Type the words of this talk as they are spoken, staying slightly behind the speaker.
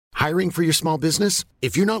Hiring for your small business?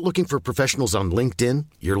 If you're not looking for professionals on LinkedIn,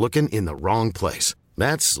 you're looking in the wrong place.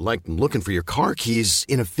 That's like looking for your car keys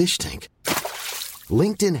in a fish tank.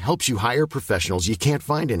 LinkedIn helps you hire professionals you can't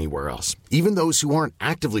find anywhere else, even those who aren't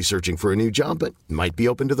actively searching for a new job but might be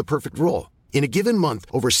open to the perfect role. In a given month,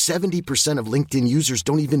 over 70% of LinkedIn users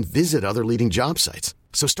don't even visit other leading job sites.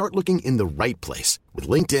 So start looking in the right place. With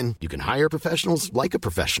LinkedIn, you can hire professionals like a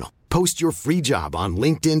professional. Post your free job on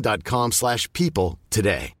linkedin.com/people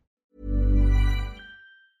today.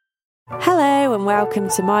 Hello and welcome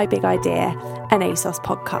to My Big Idea, an ASOS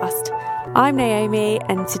podcast. I'm Naomi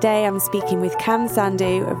and today I'm speaking with Cam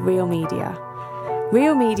Sandhu of Real Media.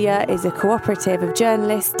 Real Media is a cooperative of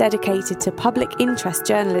journalists dedicated to public interest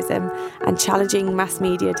journalism and challenging mass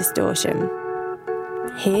media distortion.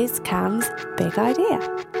 Here's Cam's big idea.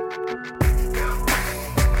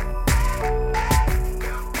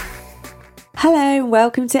 Hello and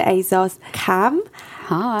welcome to ASOS. Cam.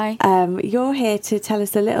 Hi. You're here to tell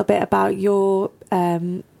us a little bit about your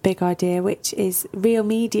big idea, which is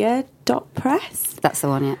realmedia.press. That's the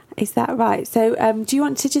one, yeah. Is that right? So do you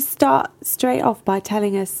want to just start straight off by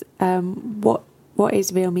telling us what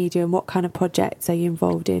is Real Media and what kind of projects are you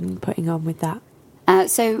involved in putting on with that?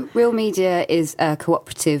 So Real Media is a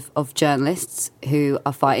cooperative of journalists who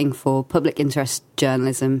are fighting for public interest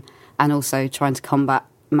journalism and also trying to combat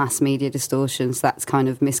mass media distortions. That's kind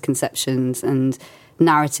of misconceptions and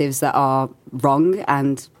narratives that are wrong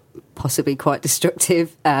and possibly quite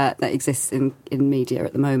destructive that exists in media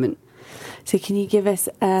at the moment. So can you give us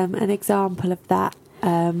an example of that?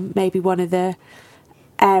 Maybe one of the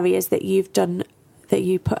areas that you've done, that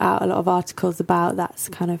you put out a lot of articles about, that's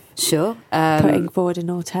kind of sure putting forward an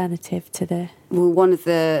alternative to the... Well, one of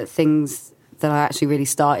the things that I actually really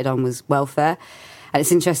started on was welfare. And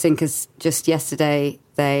it's interesting because just yesterday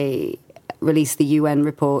they released the UN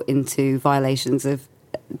report into violations of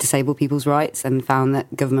disabled people's rights and found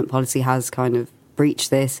that government policy has kind of breached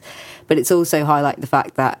this. But it's also highlighted the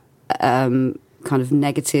fact that kind of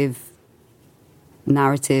negative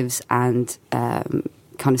narratives and kind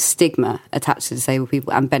of stigma attached to disabled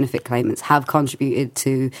people and benefit claimants have contributed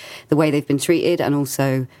to the way they've been treated and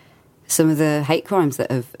also some of the hate crimes that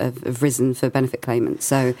have risen for benefit claimants.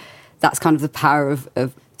 So that's kind of the power of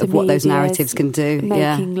what those narratives can do.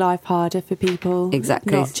 Making life harder for people.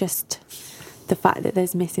 Exactly. Not just the fact that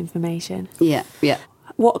there's misinformation. Yeah, yeah.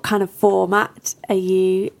 What kind of format are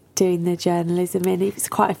you doing the journalism in? It's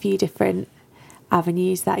quite a few different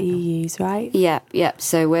avenues that you use, right? Yeah.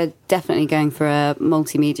 So we're definitely going for a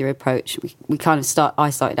multimedia approach. We kind of I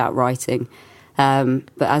started out writing, but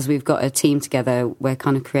as we've got a team together, we're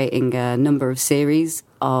kind of creating a number of series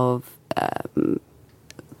of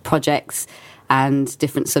projects and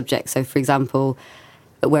different subjects. So, for example,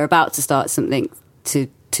 we're about to start something to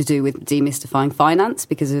do with demystifying finance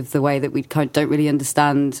because of the way that we don't really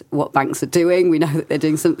understand what banks are doing. We know that they're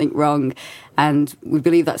doing something wrong, and we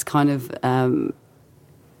believe that's kind of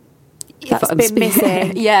that's been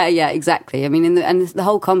missing. Yeah, exactly. I mean, and the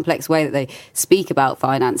whole complex way that they speak about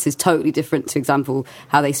finance is totally different to, example,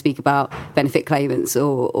 how they speak about benefit claimants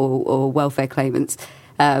or welfare claimants.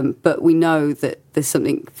 But we know that there's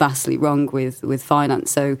something vastly wrong with finance.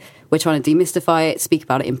 So we're trying to demystify it, speak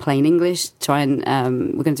about it in plain English, we're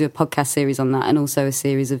going to do a podcast series on that and also a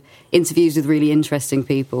series of interviews with really interesting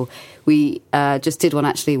people. We just did one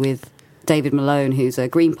actually with David Malone, who's a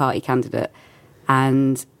Green Party candidate,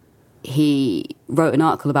 and he wrote an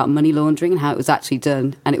article about money laundering and how it was actually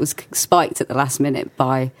done, and it was spiked at the last minute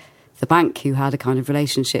by the bank who had a kind of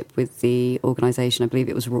relationship with the organisation. I believe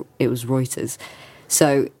it was Reuters.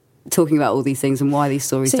 So talking about all these things and why these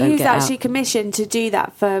stories don't get out. So he was actually commissioned to do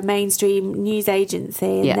that for a mainstream news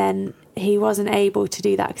agency, and then he wasn't able to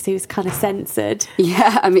do that because he was kind of censored.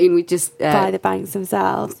 Yeah, I mean, we just... by the banks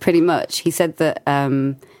themselves. Pretty much. He said that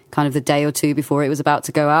kind of the day or two before it was about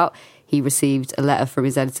to go out, he received a letter from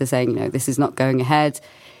his editor saying, this is not going ahead.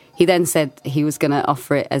 He then said he was going to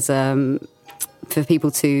offer it as for people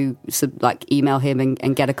to email him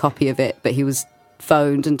and get a copy of it, but he was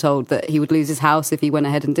phoned and told that he would lose his house if he went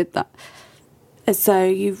ahead and did that. So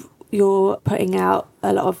you're putting out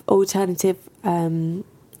a lot of alternative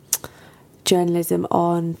journalism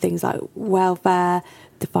on things like welfare,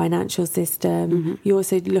 the financial system. Mm-hmm. You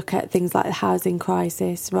also look at things like the housing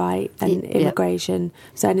crisis, right, and immigration. Yep.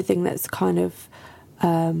 So anything that's kind of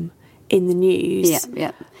in the news.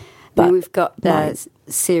 Yeah. But we've got a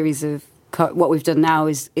series of... What we've done now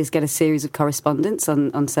is get a series of correspondence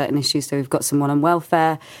on certain issues. So we've got someone on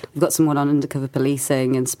welfare, we've got someone on undercover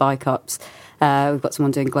policing and spy cops, we've got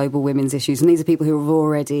someone doing global women's issues, and these are people who have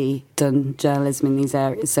already done journalism in these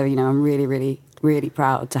areas. So, I'm really, really really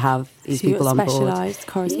proud to have these people on board. Specialised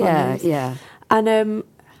correspondents. Yeah. And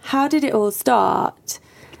how did it all start?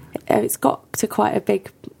 It's got to quite a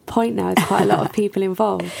big point now. There's quite a lot of people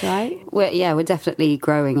involved, right? We're definitely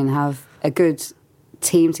growing and have a good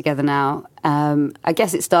team together now. I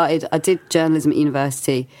guess it started, I did journalism at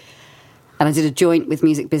university and I did a joint with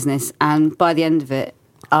music business, and by the end of it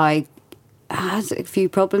I had a few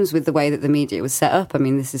problems with the way that the media was set up. I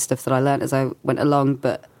mean, this is stuff that I learned as I went along,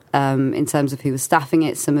 but in terms of who was staffing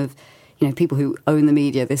it, some of people who own the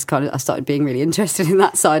media, I started being really interested in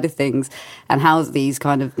that side of things and how these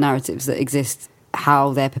kind of narratives that exist,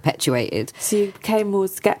 how they're perpetuated. So you became more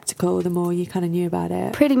sceptical the more you kind of knew about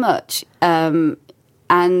it? Pretty much. And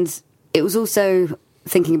it was also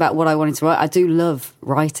thinking about what I wanted to write. I do love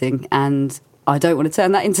writing and I don't want to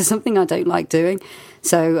turn that into something I don't like doing.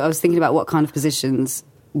 So I was thinking about what kind of positions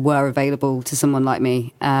were available to someone like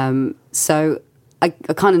me. So I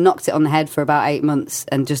kind of knocked it on the head for about 8 months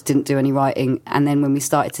and just didn't do any writing. And then when we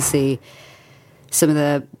started to see some of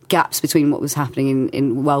the gaps between what was happening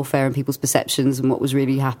in welfare and people's perceptions and what was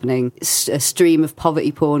really happening, a stream of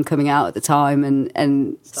poverty porn coming out at the time.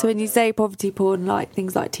 And so when you say poverty porn, like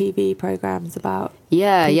things like TV programmes about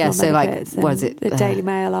so like, what is it? The Daily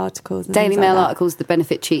Mail articles. And Daily Mail like articles, the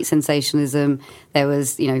benefit cheat sensationalism. There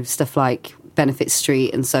was, stuff like Benefit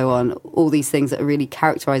Street and so on, all these things that are really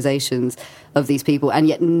characterisations of these people, and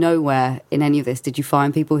yet nowhere in any of this did you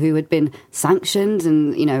find people who had been sanctioned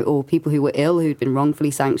and, or people who were ill, who'd been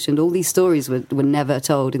wrongfully sanctioned. All these stories were never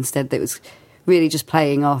told. Instead, it was really just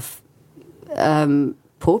playing off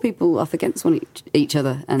poor people off against each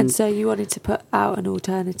other. And so you wanted to put out an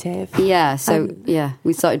alternative. Yeah,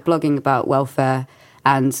 we started blogging about welfare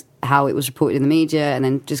and how it was reported in the media, and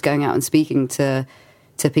then just going out and speaking to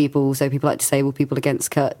people, so people like Disabled People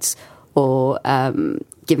Against Cuts, or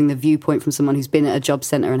giving the viewpoint from someone who's been at a job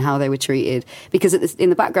centre and how they were treated. Because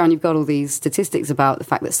in the background, you've got all these statistics about the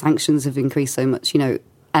fact that sanctions have increased so much,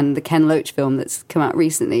 and the Ken Loach film that's come out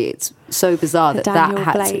recently, it's so bizarre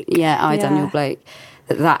Daniel Blake,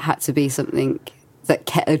 that had to be something that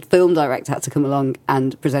a film director had to come along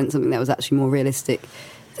and present something that was actually more realistic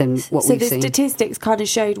than what we've seen. So the statistics kind of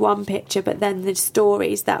showed one picture, but then the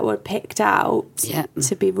stories that were picked out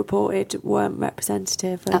to be reported weren't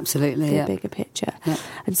representative of the bigger picture. Yeah.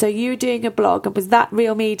 And so you were doing a blog, and was that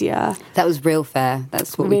Real Media? That was Real Fair.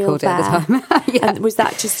 That's what we called it at the time. And was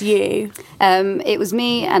that just you? It was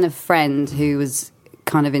me and a friend who was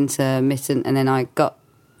kind of intermittent, and then I got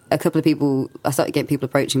a couple of people, I started getting people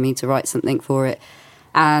approaching me to write something for it.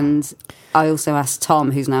 And I also asked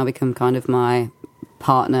Tom, who's now become kind of my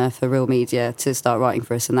partner for Real Media, to start writing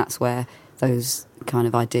for us, and that's where those kind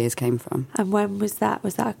of ideas came from. And when was that?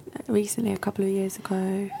 Was that recently, a couple of years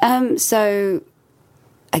ago? So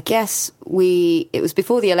I guess it was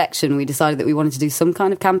before the election. We decided that we wanted to do some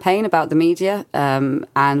kind of campaign about the media,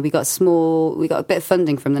 and we got a bit of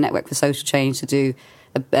funding from the Network for Social Change to do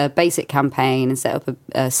a basic campaign and set up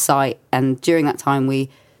a site. And during that time, we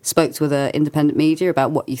spoke to other independent media about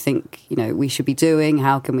what you think we should be doing,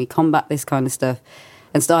 how can we combat this kind of stuff,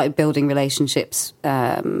 and started building relationships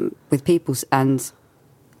with people. And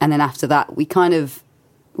then after that,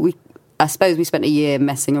 I suppose we spent a year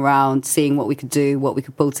messing around, seeing what we could do, what we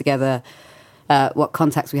could pull together, what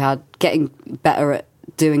contacts we had, getting better at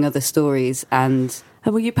doing other stories. And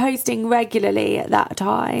were you posting regularly at that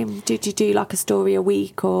time? Did you do like a story a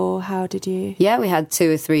week, or how did you? Yeah, we had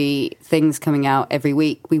 2 or 3 things coming out every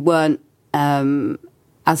week. We weren't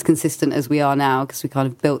as consistent as we are now because we kind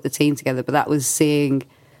of built the team together, but that was seeing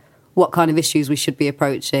what kind of issues we should be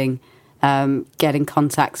approaching, getting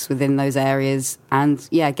contacts within those areas, and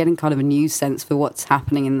getting kind of a news sense for what's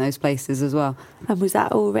happening in those places as well. And was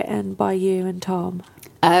that all written by you and Tom?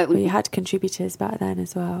 You had contributors back then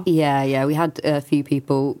as well? Yeah, we had a few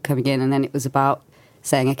people coming in, and then it was about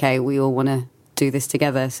saying, okay, we all want to do this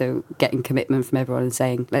together, so getting commitment from everyone and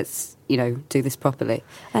saying, let's, do this properly.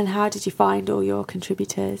 And how did you find all your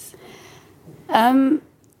contributors?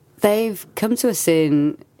 They've come to us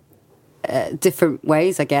in different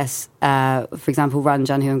ways, I guess. For example,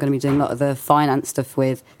 Ranjan, who I'm going to be doing a lot of the finance stuff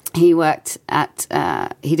with, he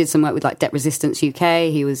did some work with like Debt Resistance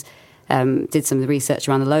UK. He was did some of the research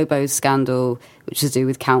around the Lobos scandal, which is to do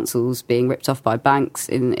with councils being ripped off by banks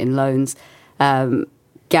in loans.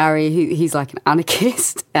 Gary, he's like an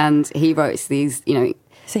anarchist, and he writes these,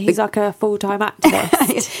 So he's like a full-time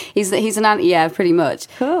activist. he's an pretty much.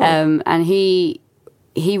 Cool. And he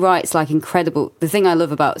writes like incredible. The thing I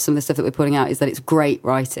love about some of the stuff that we're putting out is that it's great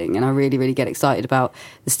writing, and I really, really get excited about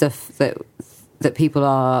the stuff that people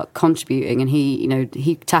are contributing. And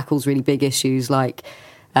he tackles really big issues like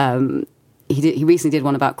he recently did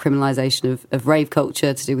one about criminalisation of rave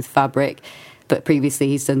culture to do with fabric, but previously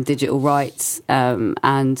he's done digital rights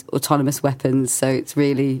and autonomous weapons. So it's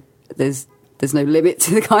really there's no limit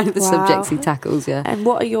to the kind of the subjects he tackles. Yeah. And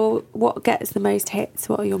what gets the most hits?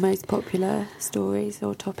 What are your most popular stories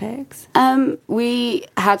or topics? We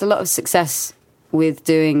had a lot of success with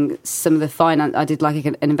doing some of the finance. I did like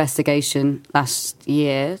an investigation last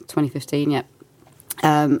year, 2015. Yeah.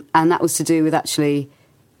 And that was to do with actually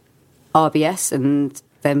RBS and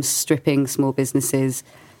them stripping small businesses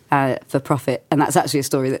for profit. And that's actually a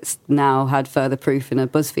story that's now had further proof in a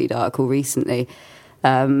BuzzFeed article recently.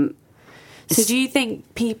 So do you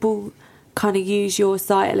think people kind of use your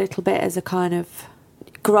site a little bit as a kind of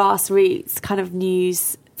grassroots kind of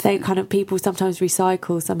news? They kind of, people sometimes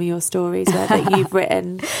recycle some of your stories that you've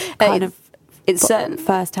written kind of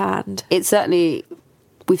firsthand. We've certainly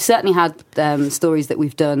had stories that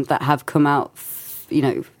we've done that have come out,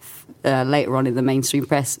 later on in the mainstream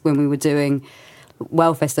press. When we were doing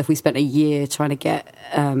welfare stuff, we spent a year trying to get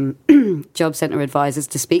job centre advisors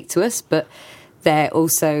to speak to us, but they're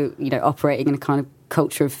also, operating in a kind of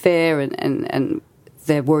culture of fear and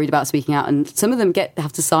they're worried about speaking out. And some of them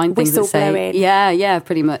have to sign things that say, yeah,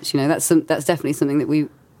 pretty much. That's definitely something that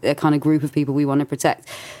a kind of group of people we want to protect.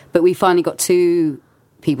 But we finally got 2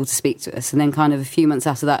 people to speak to us. And then kind of a few months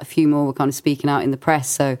after that, a few more were kind of speaking out in the press.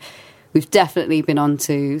 So we've definitely been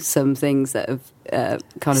onto some things that have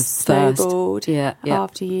kind of snowballed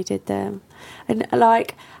after you did them. And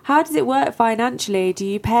how does it work financially? Do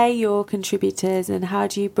you pay your contributors, and how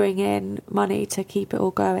do you bring in money to keep it all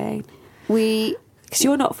going? Because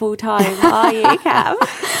you're not full time, are you, Cam?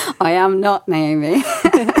 I am not, Naomi.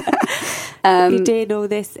 You're doing all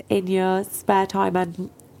this in your spare time and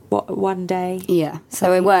one day? Yeah.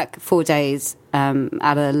 So I work 4 days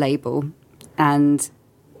at a label, and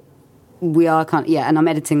we are and I'm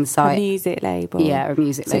editing the site. A music label. Yeah, a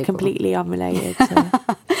music label. So completely unrelated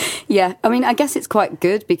to... Yeah, I mean, I guess it's quite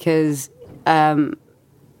good because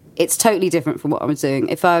it's totally different from what I was doing.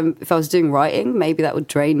 If I was doing writing, maybe that would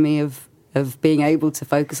drain me of being able to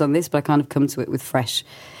focus on this, but I kind of come to it with fresh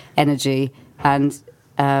energy. And,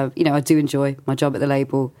 I do enjoy my job at the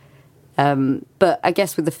label. But I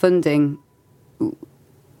guess with the funding,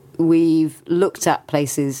 we've looked at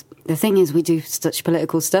places. The thing is, we do such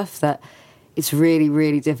political stuff that it's really,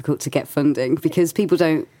 really difficult to get funding because people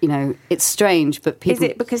don't, it's strange, but people...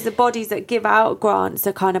 Is it because the bodies that give out grants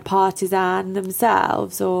are kind of partisan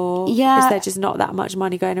themselves, or is there just not that much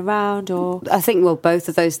money going around, or... I think, both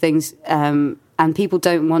of those things, and people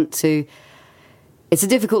don't want to... It's a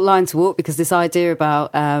difficult line to walk because this idea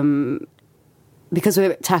about... because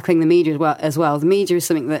we're tackling the media as well, the media is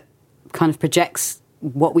something that kind of projects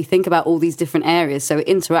what we think about all these different areas, so it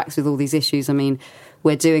interacts with all these issues. I mean...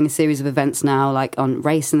 We're doing a series of events now, like on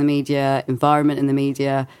race in the media, environment in the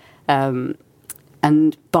media, and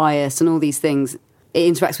bias and all these things.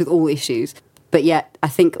 It interacts with all issues. But yet, I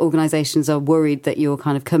think organisations are worried that you're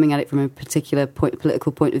kind of coming at it from a particular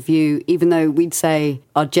political point of view, even though we'd say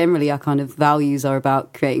generally our kind of values are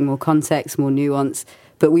about creating more context, more nuance.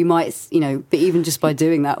 But we might, but even just by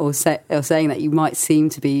doing that or saying that, you might seem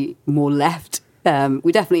to be more left.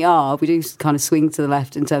 We definitely are. We do kind of swing to the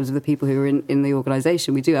left in terms of the people who are in the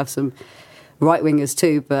organisation. We do have some right-wingers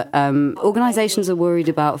too, but organisations are worried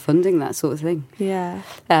about funding that sort of thing. Yeah.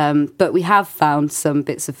 But we have found some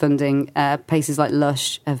bits of funding. Places like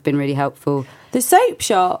Lush have been really helpful. The soap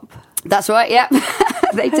shop? That's right, yeah.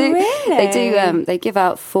 They do. Really? They do. They give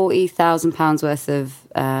out £40,000 worth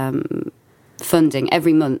of... funding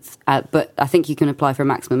every month, but I think you can apply for a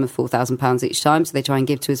maximum of £4,000 each time, so they try and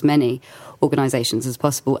give to as many organisations as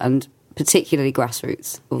possible, and particularly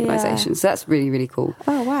grassroots organisations. So that's really, really cool.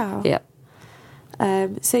 Oh, wow. Yeah.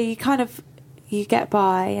 So you get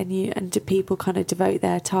by, and do people kind of devote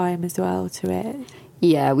their time as well to it?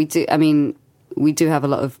 Yeah, we do. I mean, we do have a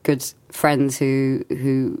lot of good friends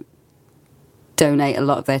who donate a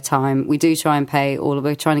lot of their time. We do try and pay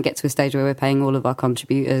we're trying to get to a stage where we're paying all of our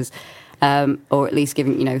contributors, or at least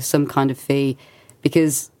giving, some kind of fee,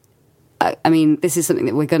 because, I mean, this is something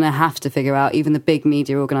that we're going to have to figure out. Even the big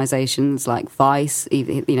media organisations like Vice,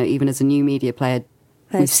 even as a new media player,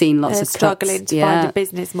 we've seen lots of struggling to find a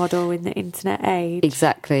business model in the internet age.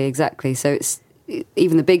 Exactly. So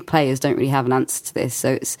even the big players don't really have an answer to this.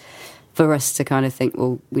 So it's for us to kind of think,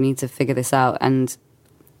 well, we need to figure this out. And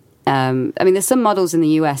I mean, there's some models in the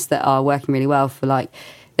US that are working really well for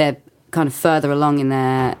they're kind of further along in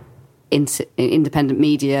their independent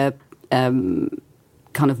media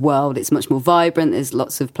kind of world. It's much more vibrant. There's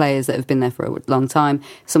lots of players that have been there for a long time.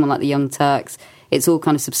 Someone like the Young Turks, it's all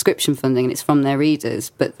kind of subscription funding and it's from their readers,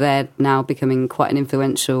 but they're now becoming quite an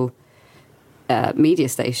influential media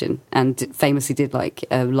station, and famously did like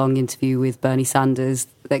a long interview with Bernie Sanders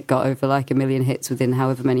that got over like 1 million hits within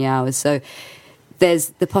however many hours. So there's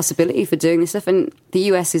the possibility for doing this stuff, and the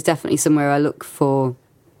US is definitely somewhere I look for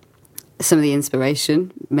some of the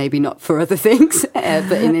inspiration, maybe not for other things,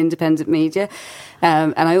 but in independent media.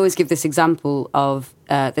 And I always give this example of,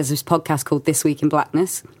 there's this podcast called This Week in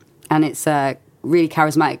Blackness, and it's a really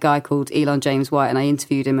charismatic guy called Elon James White, and I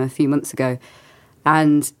interviewed him a few months ago.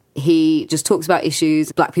 And he just talks about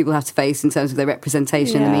issues black people have to face in terms of their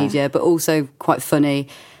representation in the media, but also quite funny.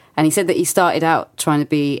 And he said that he started out trying to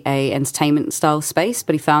be a entertainment-style space,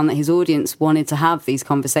 but he found that his audience wanted to have these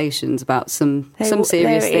conversations about some serious they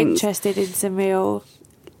were things. Interested in some real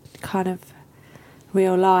kind of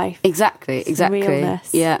real life. Exactly.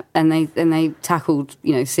 Realness. Yeah, and they tackled,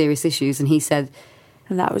 serious issues, and he said...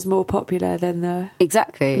 And that was more popular than the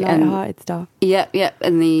exactly light-hearted stuff. Yeah,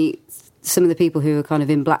 and some of the people who are kind of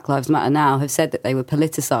in Black Lives Matter now have said that they were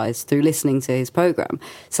politicised through listening to his programme.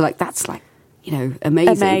 So, that's amazing.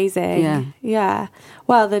 Amazing. Yeah.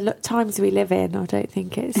 Well, the times we live in, I don't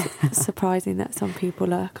think it's surprising that some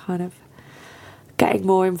people are kind of getting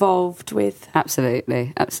more involved with...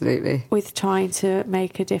 Absolutely. With trying to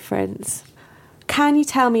make a difference. Can you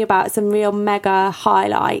tell me about some real mega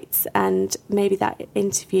highlights, and maybe that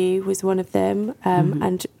interview was one of them,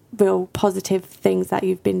 and real positive things that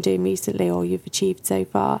you've been doing recently or you've achieved so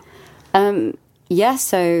far?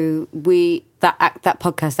 So that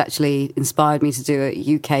podcast actually inspired me to do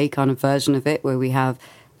a UK kind of version of it, where we have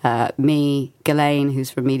me, Ghislaine,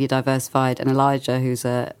 who's from Media Diversified, and Elijah, who's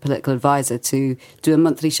a political advisor, to do a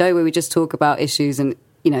monthly show where we just talk about issues. And,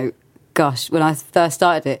 gosh, when I first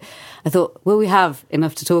started it, I thought, will we have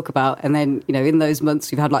enough to talk about? And then, in those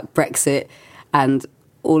months, we've had like Brexit and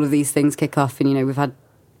all of these things kick off, and, we've had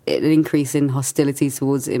an increase in hostility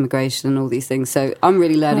towards immigration and all these things. So I'm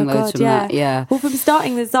really learning loads from that. Yeah. Well, from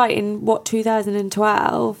starting the site in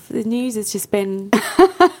 2012, the news has just been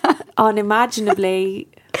unimaginably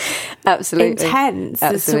absolutely intense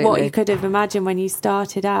as to what you could have imagined when you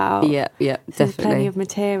started out. Yeah, definitely. There's plenty of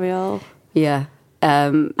material. Yeah. I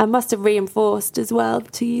must have reinforced as well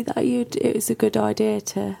to you that it was a good idea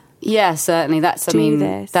to. Yeah, certainly. That's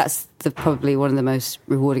this. Probably one of the most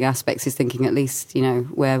rewarding aspects, is thinking at least,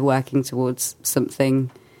 we're working towards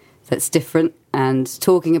something that's different, and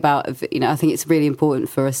talking about, I think it's really important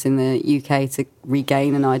for us in the UK to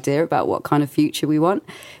regain an idea about what kind of future we want,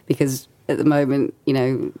 because at the moment,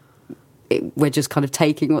 we're just kind of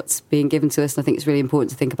taking what's being given to us, and I think it's really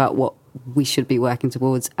important to think about what we should be working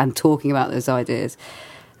towards and talking about those ideas.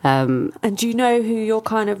 And do you know who your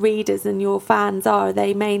kind of readers and your fans are? Are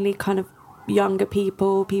they mainly kind of younger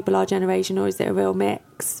people our generation, or is it a real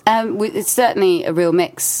mix? It's certainly a real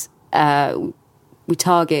mix. We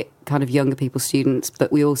target kind of younger people, students,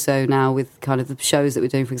 but we also now, with kind of the shows that we're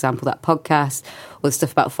doing, for example, that podcast or the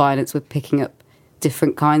stuff about finance, we're picking up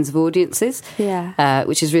different kinds of audiences,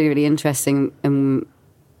 which is really, really interesting.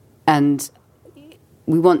 And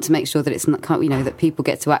we want to make sure that it's not, that people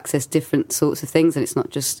get to access different sorts of things, and it's not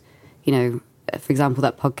just, for example,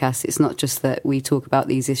 that podcast, it's not just that we talk about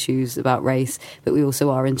these issues about race, but we also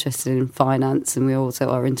are interested in finance, and we also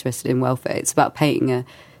are interested in welfare. It's about painting a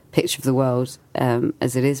picture of the world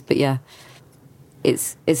as it is. But yeah,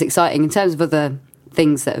 it's exciting. In terms of other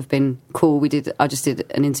things that have been cool, I just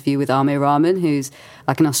did an interview with Amir Rahman, who's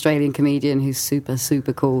like an Australian comedian who's super,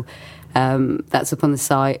 super cool. That's up on the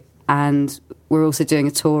site. And we're also doing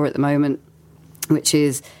a tour at the moment, which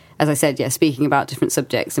is, as I said, speaking about different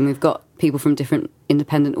subjects. And we've got people from different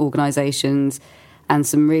independent organisations and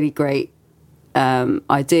some really great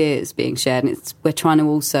ideas being shared. And we're trying to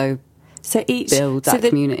also build that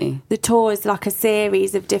community. The tour is like a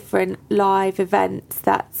series of different live events.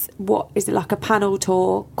 What is it, like a panel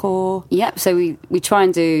talk or? Yep. So we try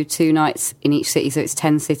and do 2 nights in each city. So it's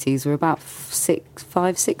 10 cities. We're about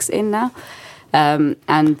 6 in now.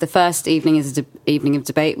 And the first evening is an evening of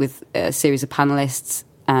debate with a series of panellists.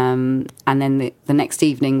 And then the next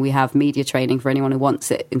evening we have media training for anyone who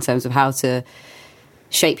wants it, in terms of how to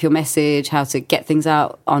shape your message, how to get things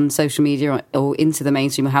out on social media or into the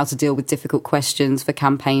mainstream, or how to deal with difficult questions for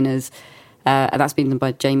campaigners. And that's been done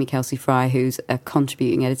by Jamie Kelsey-Fry, who's a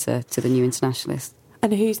contributing editor to the New Internationalist.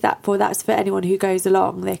 And who's that for? That's for anyone who goes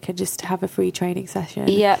along. They can just have a free training session.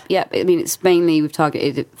 Yeah. I mean, it's mainly, we've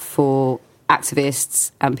targeted it for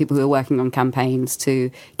activists and people who are working on campaigns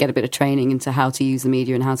to get a bit of training into how to use the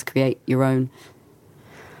media and how to create your own.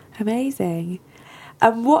 Amazing.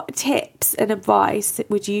 And what tips and advice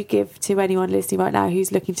would you give to anyone listening right now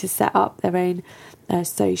who's looking to set up their own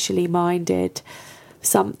socially minded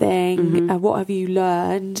something? Mm-hmm. And what have you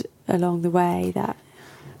learned along the way that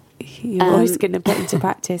you're always going to put into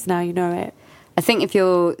practice now you know it? I think if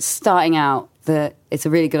you're starting out, it's a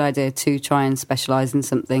really good idea to try and specialise in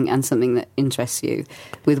something and something that interests you.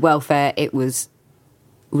 With welfare, it was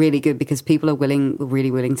really good because people are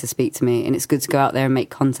really willing to speak to me, and it's good to go out there and make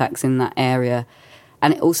contacts in that area.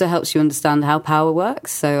 And it also helps you understand how power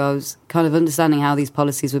works. So I was kind of understanding how these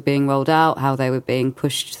policies were being rolled out, how they were being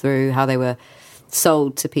pushed through, how they were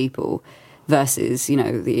sold to people versus,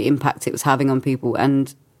 the impact it was having on people.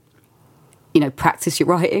 And, practice your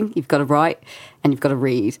writing. You've got to write and you've got to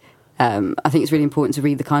read. I think it's really important to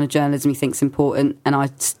read the kind of journalism you think is important. And I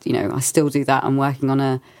still do that. I'm working on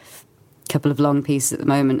a couple of long pieces at the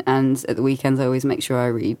moment, and at the weekends I always make sure I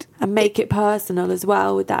read. And make it personal as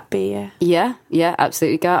well, would that be? Yeah,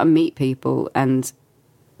 absolutely. Go out and meet people, and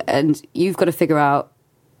you've got to figure out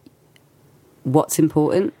what's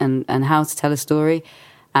important and how to tell a story.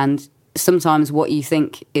 And sometimes what you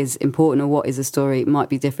think is important or what is a story might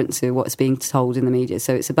be different to what's being told in the media.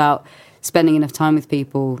 So it's about spending enough time with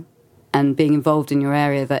people and being involved in your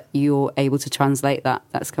area that you're able to translate that.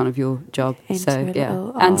 That's kind of your job.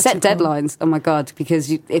 Into And set deadlines. Oh my God,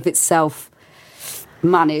 because if it's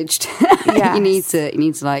self-managed, yes. you need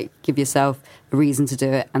to give yourself a reason to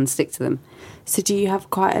do it and stick to them. So do you have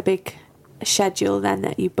quite a big schedule then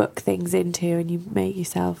that you book things into and you make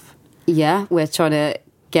yourself? Yeah, we're trying to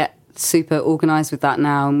get super organised with that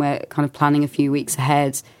now, and we're kind of planning a few weeks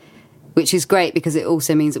ahead, which is great because it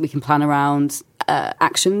also means that we can plan around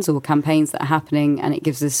actions or campaigns that are happening, and it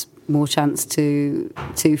gives us more chance to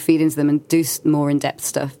feed into them and do more in-depth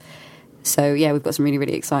stuff. So, yeah, we've got some really,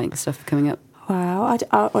 really exciting stuff coming up. Wow,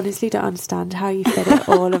 I honestly don't understand how you fit it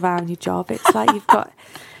all around your job. It's like you've got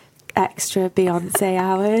extra Beyonce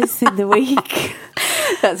hours in the week.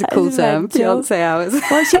 That's a cool term, Beyonce hours.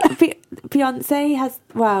 Well, Beyonce has,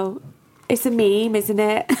 it's a meme, isn't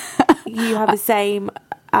it? You have the same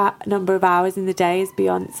number of hours in the day as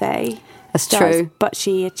Beyonce. That's true. But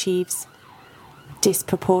she achieves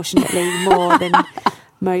disproportionately more than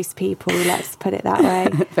most people, let's put it that way.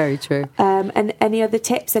 Very true. And any other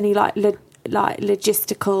tips? Any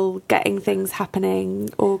logistical, getting things happening,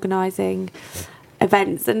 organising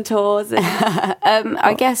events and tours?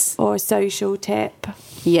 I guess. Or a social tip?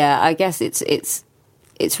 Yeah, I guess it's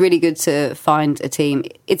really good to find a team.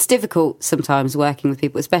 It's difficult sometimes working with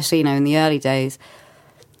people, especially, in the early days.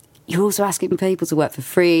 You're also asking people to work for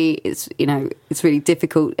free. It's really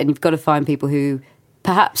difficult, and you've got to find people who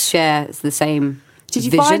perhaps share the same Did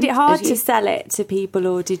you vision find it hard as you. to sell it to people,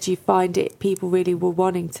 or did you find it people really were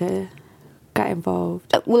wanting to get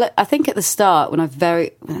involved? Well, I think at the start, when the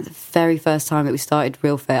very first time that we started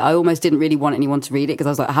Real Fair, I almost didn't really want anyone to read it because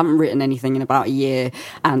I was like, I haven't written anything in about a year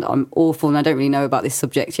and I'm awful and I don't really know about this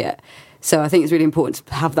subject yet. So I think it's really important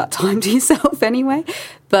to have that time to yourself anyway.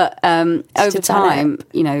 But over time,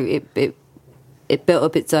 it built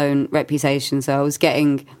up its own reputation. So I was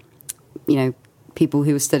getting, people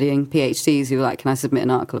who were studying PhDs who were like, can I submit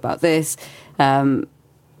an article about this?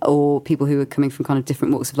 Or people who were coming from kind of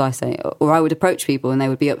different walks of life saying, or I would approach people and they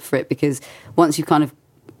would be up for it, because once you've kind of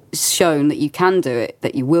shown that you can do it,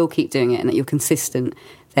 that you will keep doing it and that you're consistent,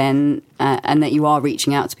 then and that you are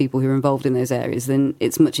reaching out to people who are involved in those areas, then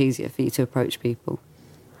it's much easier for you to approach people.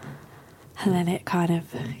 And then it kind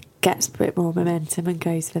of gets a bit more momentum and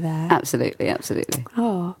goes for there. Absolutely.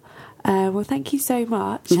 Oh, well, thank you so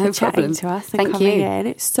much for chatting to us and coming in.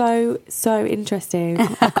 It's so interesting.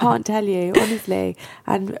 I can't tell you, honestly,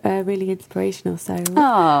 and really inspirational. So,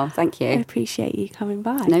 thank you. I appreciate you coming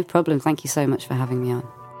by. No problem. Thank you so much for having me on.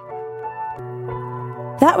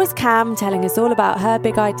 That was Cam telling us all about her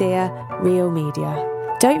big idea, Real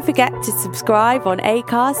Media. Don't forget to subscribe on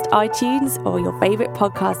Acast, iTunes, or your favourite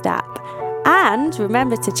podcast app. And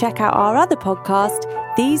remember to check out our other podcast,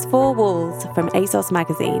 These Four Walls, from ASOS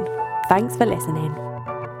Magazine. Thanks for listening.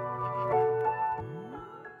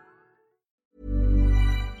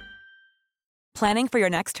 Planning for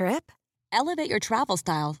your next trip? Elevate your travel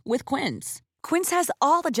style with Quince. Quince has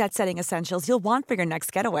all the jet-setting essentials you'll want for your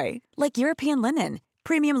next getaway, like European linen,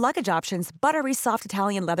 premium luggage options, buttery soft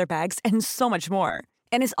Italian leather bags, and so much more.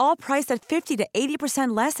 And is all priced at 50 to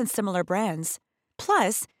 80% less than similar brands.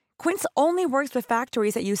 Plus, Quince only works with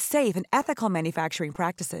factories that use safe and ethical manufacturing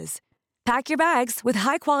practices. Pack your bags with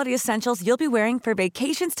high-quality essentials you'll be wearing for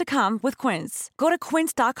vacations to come with Quince. Go to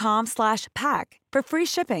quince.com/pack for free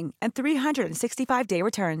shipping and 365-day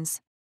returns.